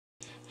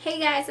Hey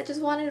guys, I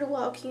just wanted to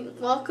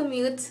welcome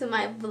you to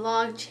my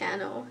vlog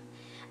channel.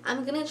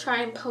 I'm gonna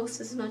try and post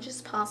as much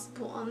as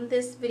possible on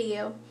this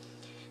video.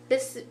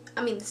 This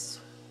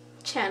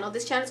channel.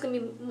 This channel is gonna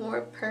be more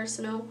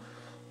personal,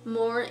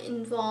 more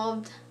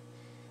involved.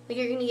 Like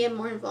you're gonna get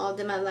more involved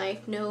in my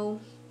life,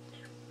 know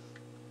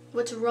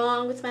what's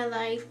wrong with my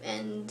life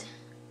and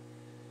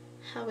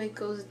how it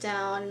goes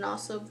down, and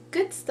also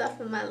good stuff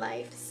in my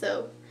life.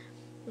 So,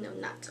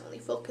 not to only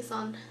focus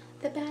on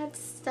the bad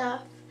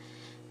stuff.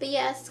 But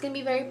yes, it's going to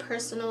be very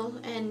personal,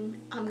 and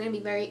I'm going to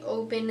be very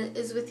open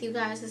is with you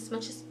guys as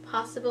much as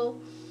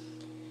possible.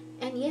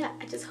 And yeah,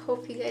 I just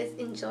hope you guys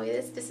enjoy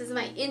this. This is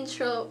my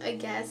intro, I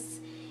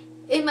guess,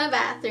 in my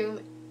bathroom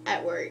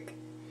at work.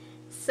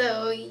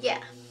 So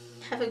yeah,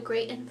 have a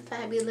great and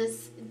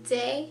fabulous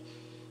day.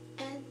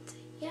 And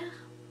yeah,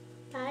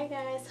 bye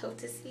guys. Hope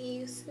to see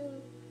you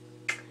soon.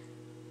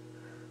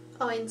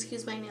 Oh, and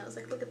excuse my nails.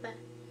 Like, look at that.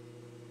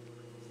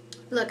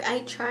 Look, I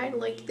tried,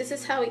 this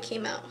is how it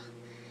came out.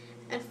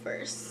 At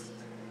first,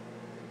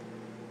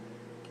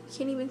 you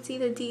can't even see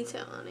the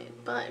detail on it,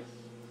 but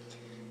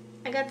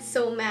I got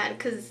so mad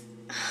because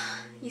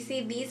you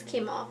see these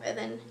came off, and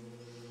then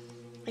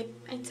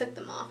I took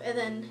them off, and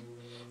then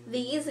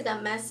these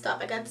got messed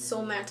up. I got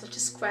so mad, so I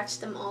just scratched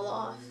them all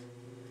off.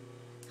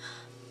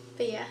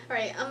 But yeah,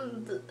 alright,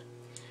 I'm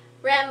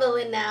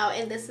rambling now,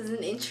 and this is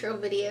an intro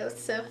video,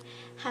 so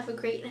have a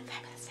great and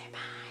fabulous day. Bye.